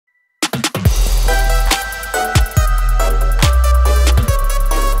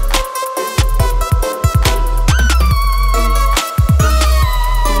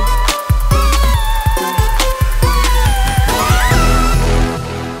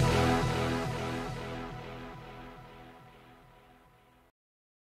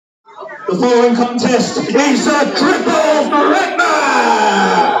The following contest is a triple threat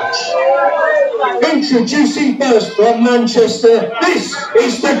match. Introducing first from Manchester, this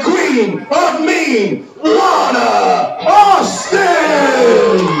is the Queen of Mean, Lana Austin.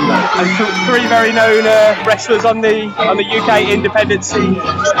 And three very known wrestlers on the UK independent scene.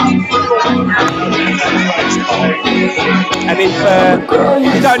 And if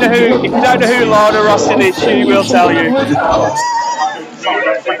you don't know who Lana Austin is, she will tell you.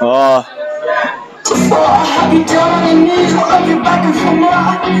 Oh. She's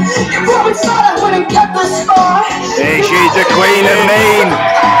the Queen of Mean.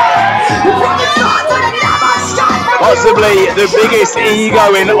 Possibly the biggest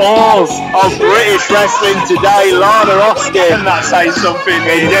ego in all of British wrestling today, Lana Austin. And that's saying something.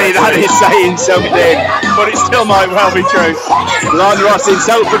 Indeed, that is saying something. But it still might well be true. Lana Austin,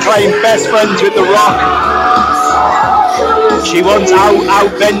 self-proclaimed best friends with The Rock. She once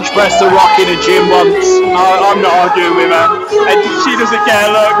out bench pressed The Rock in a gym once. I'm not arguing with her. And she doesn't care,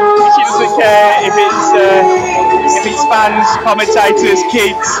 look. She doesn't care if it's fans, commentators,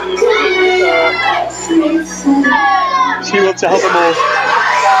 kids. She will tell them all.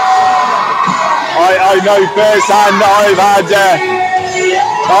 I know firsthand that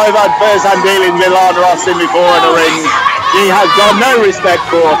I've had first-hand dealings with Lana Austin before in a ring. She has got no respect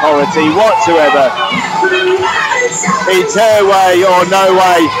for authority whatsoever. It's her way or no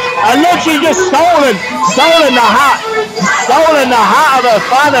way. And look, she just stolen the hat. Stolen the hat of a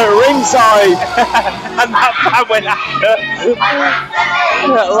fan at ringside. And that fan went after.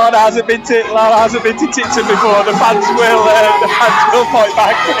 Lana hasn't been to Tipton before. The fans will fight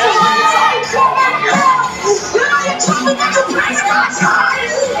back.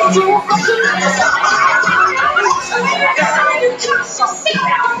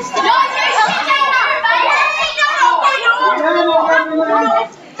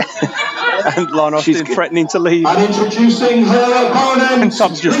 And Lana Austin threatening to leave. And introducing her opponent. And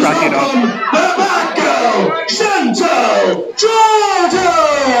Tom's just dragging on. The bad girl, Chantal Jordan.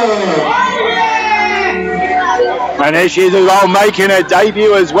 And here she is as well, making her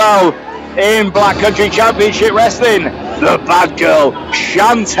debut as well in Black Country Championship Wrestling. The bad girl,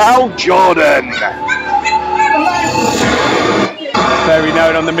 Chantal Jordan. Very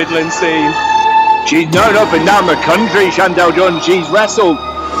known on the Midland scene. She's known up and down the country, Chantal Jordan. She's wrestled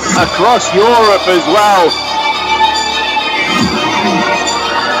across Europe as well.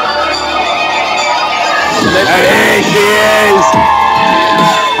 And here she is.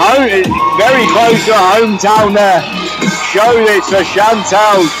 Very close to her hometown there. Show this for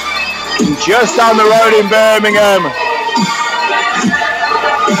Chantal. Just down the road in Birmingham.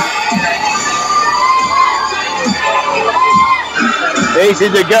 This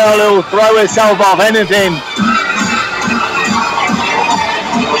is a girl who'll throw herself off anything.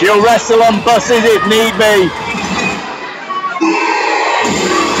 She'll wrestle on buses if need be.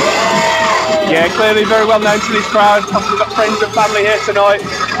 Yeah, clearly very well known to this crowd. We've got friends and family here tonight.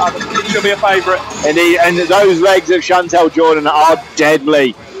 I think she'll be a favourite. And those legs of Chantal Jordan are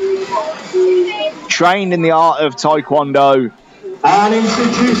deadly. Trained in the art of Taekwondo. And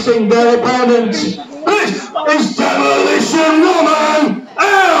introducing their opponent, this is Demolition Woman,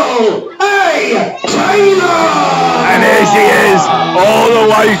 L.A. Taylor! And here she is, all the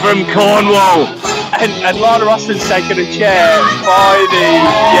way from Cornwall. And Lana Austin's taken a chair by the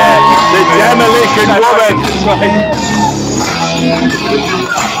Demolition Woman.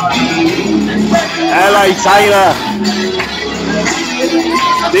 L.A. Taylor.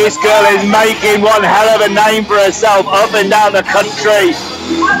 This girl is making one hell of a name for herself up and down the country.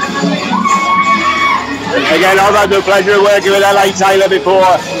 Again, I've had the pleasure of working with L.A. Taylor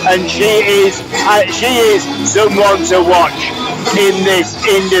before, and she is someone to watch in this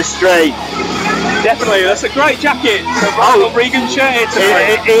industry. Definitely, that's a great jacket. Oh, Regan shirt here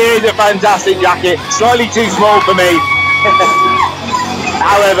tonight. It is a fantastic jacket. Slightly too small for me.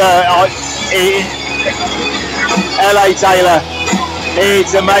 However, L.A. Taylor here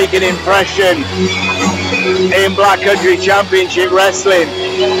to make an impression in Black Country Championship Wrestling.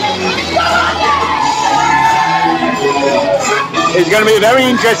 It's going to be a very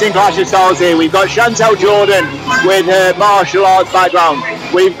interesting clash of styles here. We've got Chantal Jordan with her martial arts background.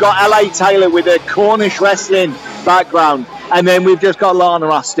 We've got L.A. Taylor with her Cornish wrestling background. And then we've just got Lana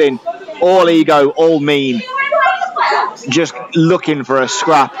Austin, all ego, all mean, just looking for a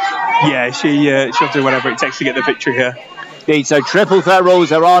scrap. Yeah, she'll do whatever it takes to get the victory here. Indeed, so triple threat rules,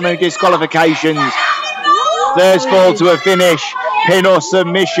 there are no disqualifications. First fall to a finish, pin or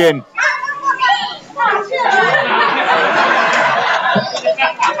submission.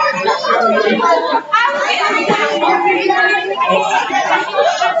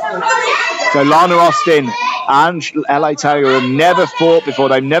 So Lana Austin and LA Taylor have never fought before.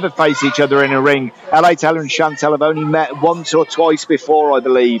 They've never faced each other in a ring. LA Taylor and Chantal have only met once or twice before, I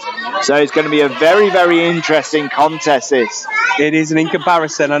believe. So it's going to be a very, very interesting contest, this. It is, and in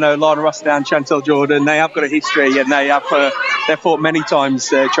comparison, I know Lana Austin and Chantal Jordan, they have got a history, and they've fought many times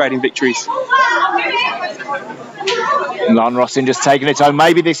trading victories. Lana Austin just taking it home.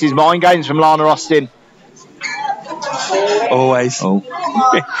 Maybe this is mind games from Lana Austin. Always. Oh.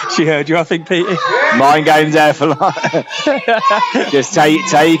 She heard you, I think, Peter. Mind games there for Lana. Just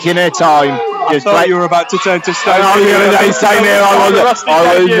taking her time. I thought you were about to turn to stone. Same here.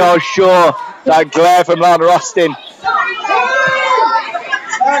 I was not sure. That glare from Lana Austin.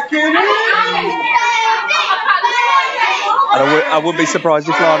 I wouldn't be surprised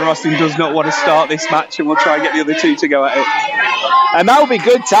if Lana Austin does not want to start this match, and we'll try and get the other two to go at it. And that will be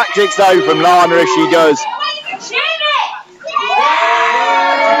good tactics, though, from Lana if she does.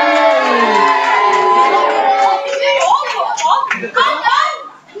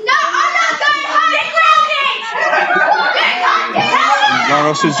 Lana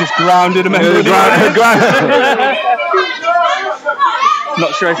Austin's just grounded a member.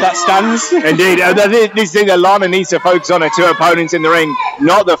 Not sure if that stands. Indeed. This thing that Lana needs to focus on her two opponents in the ring,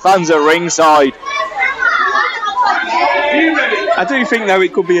 not the fans at ringside. I do think, though,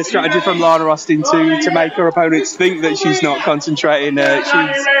 it could be a strategy from Lana Austin to make her opponents think that she's not concentrating. She's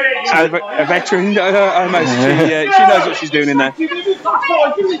a veteran, almost. She knows what she's doing in there.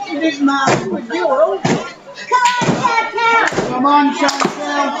 Come on, Chantal.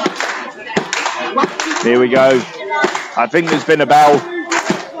 Here we go. I think there's been a bell.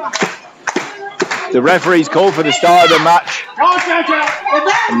 The referee's called for the start of the match.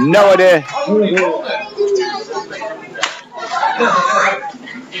 No idea.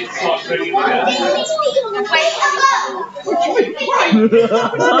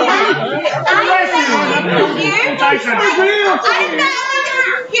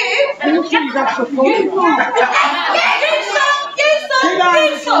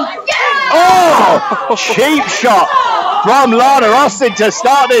 Oh, cheap shot from Lana Austin to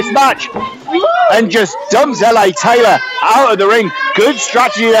start this match, and just dumps LA Taylor out of the ring. Good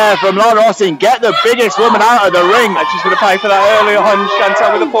strategy there from Lana Austin. Get the biggest woman out of the ring. And she's going to pay for that earlier on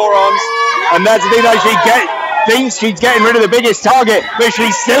Chantal with the forearms. And that's the thing, though, she thinks she's getting rid of the biggest target, but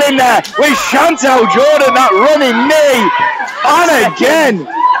she's still in there with Chantal Jordan, that running knee. And again,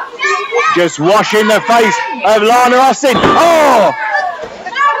 just washing the face of Lana Austin. Oh!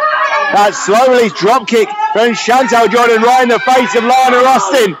 That slowly drop kick from Chantal Jordan right in the face of Lana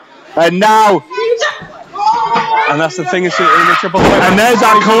Austin. And now... And that's the thing, in the triple threat. And there's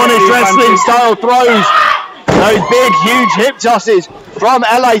that Cornish wrestling style throws. Those big, huge hip tosses from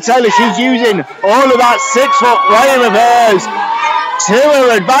LA Taylor. She's using all of that 6-foot frame of hers to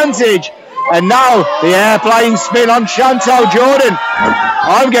her advantage. And now the airplane spin on Chantal Jordan.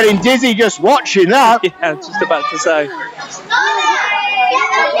 I'm getting dizzy just watching that. Yeah, I was just about to say.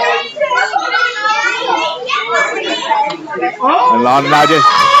 And Lana now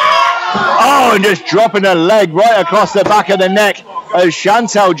just dropping her leg right across the back of the neck of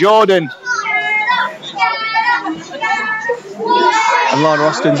Chantal Jordan. And Lana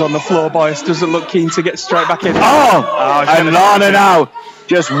Austin's on the floor, Bias doesn't look keen to get straight back in. And Lana now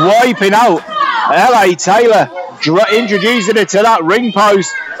just wiping out LA Taylor, introducing her to that ring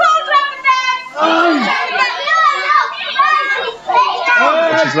post.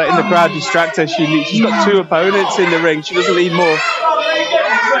 She's letting the crowd distract her. She's got two opponents in the ring. She doesn't need more.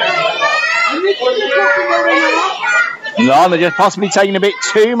 Lana just possibly taking a bit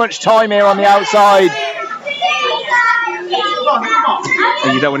too much time here on the outside.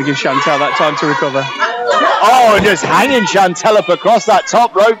 And you don't want to give Chantal that time to recover. Oh, and just hanging Chantal up across that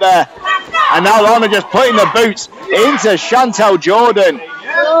top rope there. And now Lana just putting the boots into Chantal Jordan.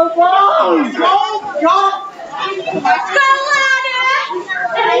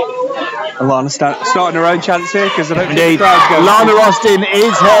 Lana starting her own chance here, because I don't think the crowd's going. Lana Austin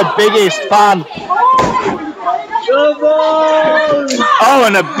is her biggest fan. Oh,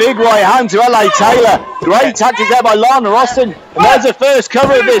 and a big right hand to LA Taylor. Great tactics there by Lana Austin. And there's the first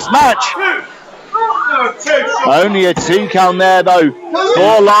cover of this match. Only a 2 count there, though,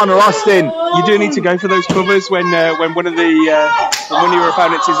 for Lana Austin. You do need to go for those covers when one of your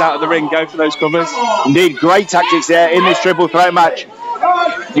opponents is out of the ring. Go for those covers. Indeed, great tactics there in this triple threat match.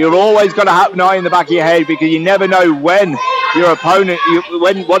 You've always got to have an eye in the back of your head, because you never know when your opponent,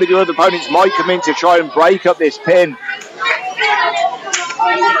 when one of your other opponents might come in to try and break up this pin.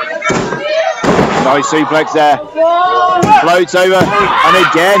 Nice suplex there. Floats over, and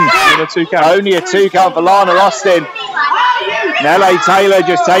again, only a 2 count for Lana Austin. LA Taylor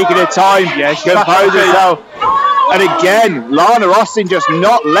just taking her time, compose herself. And again, Lana Austin just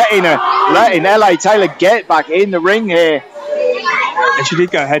not letting LA Taylor get back in the ring here. And she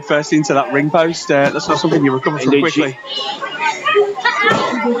did go head first into that ring post. That's not something you recover from quickly.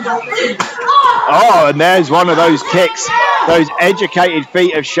 Oh, and there's one of those kicks, those educated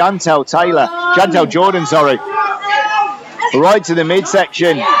feet of Chantal Jordan, sorry. Right to the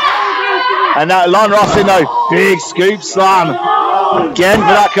midsection. And now Lana Austin though, big scoop slam. Again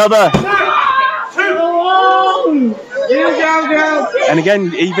for that cover. And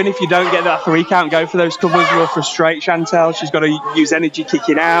again, even if you don't get that 3 count, go for those covers, will frustrate Chantal. She's got to use energy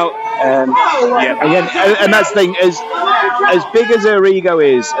kicking out. Again, and that's the thing, as big as her ego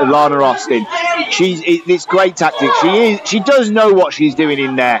is, Lana Austin, it's great tactics. She does know what she's doing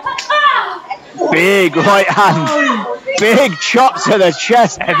in there. Big right hand, big chop to the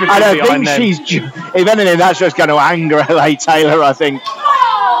chest. And I think if anything, that's just going to anger LA Taylor, I think.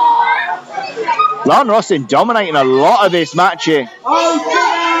 Lana Austin dominating a lot of this match here.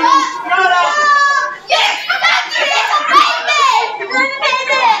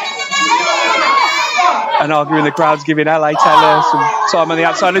 And arguing the crowd's giving LA Taylor some time on the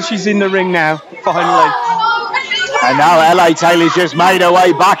outside, and she's in the ring now, finally. And now LA Taylor's just made her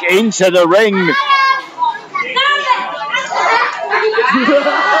way back into the ring.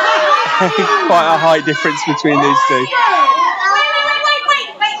 Quite a height difference between these two.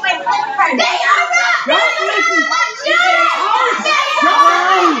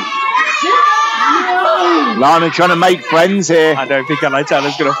 Lana trying to make friends here. I don't think LA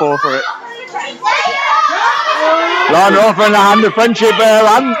Taylor's going to fall for it. Lana offering a hand of friendship there,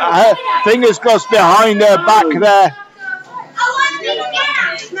 and her fingers crossed behind her back there.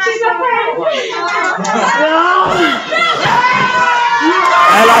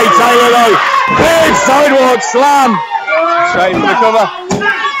 LA Taylor though, big sidewalk slam. Straight into the cover.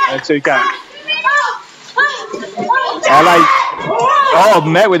 2 count.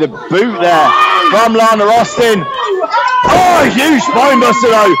 Met with a boot there from Lana Austin. Oh, huge spine buster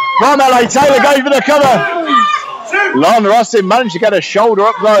though from LA Taylor, going for the cover. Lana Austin managed to get her shoulder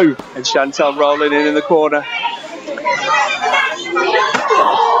up though. And Chantal rolling in the corner.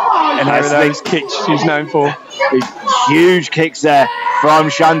 And over those kicks she's known for. Big, huge kicks there from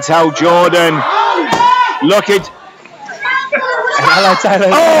Chantal Jordan. Look at LA Taylor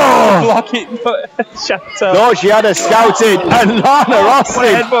blocking Chantal. Thought she had her scouted, and Lana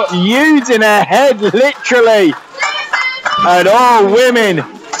Austin using her head literally. And all women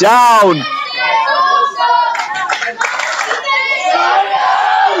down.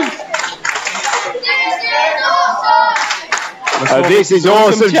 This is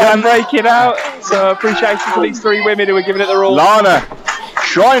awesome. Breaking out. So appreciation for these 3 women who are giving it their all. Lana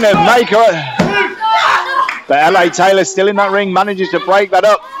trying to make her. But LA Taylor still in that ring, manages to break that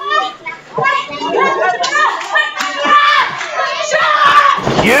up.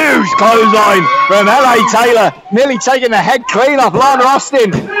 Huge clothesline from LA Taylor, nearly taking the head clean off Lana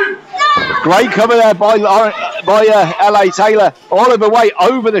Austin. Great cover there by LA Taylor, all of the way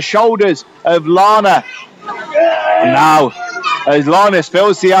over the shoulders of Lana. And now, as Lana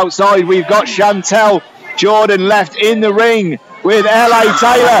spills to the outside, we've got Chantal Jordan left in the ring with LA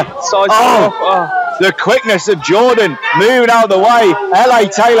Taylor. The quickness of Jordan moving out of the way. LA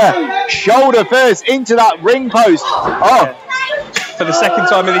Taylor, shoulder first into that ring post. For the second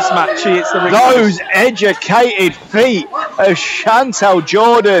time in this match, she hits the ring Those post. Educated feet of Chantal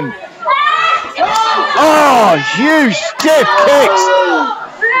Jordan. Huge stiff kicks.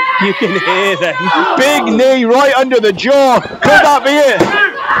 You can hear them. Big knee right under the jaw. Could that be it?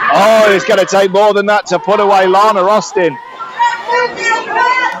 It's going to take more than that to put away Lana Austin.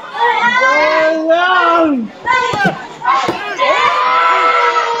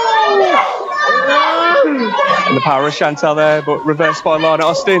 And the power of Chantal there, but reversed by Lana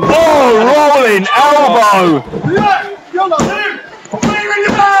Austin. Rolling elbow.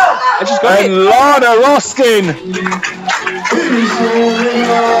 And Lana Austin.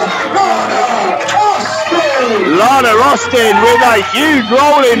 Lana Austin with a huge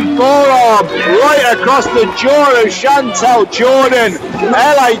rolling forearm right across the jaw of Chantal Jordan.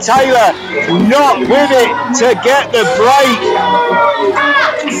 LA Taylor not with it to get the break.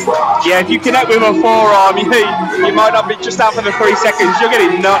 Yeah, if you connect with a forearm, you might not be just out for the 3 seconds. You're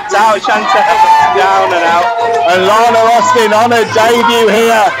getting knocked out. Chantal down and out. And Lana Austin on her debut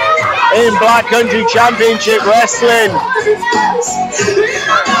here in Black Country Championship Wrestling,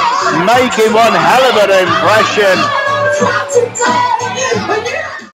 making one hell of an impression.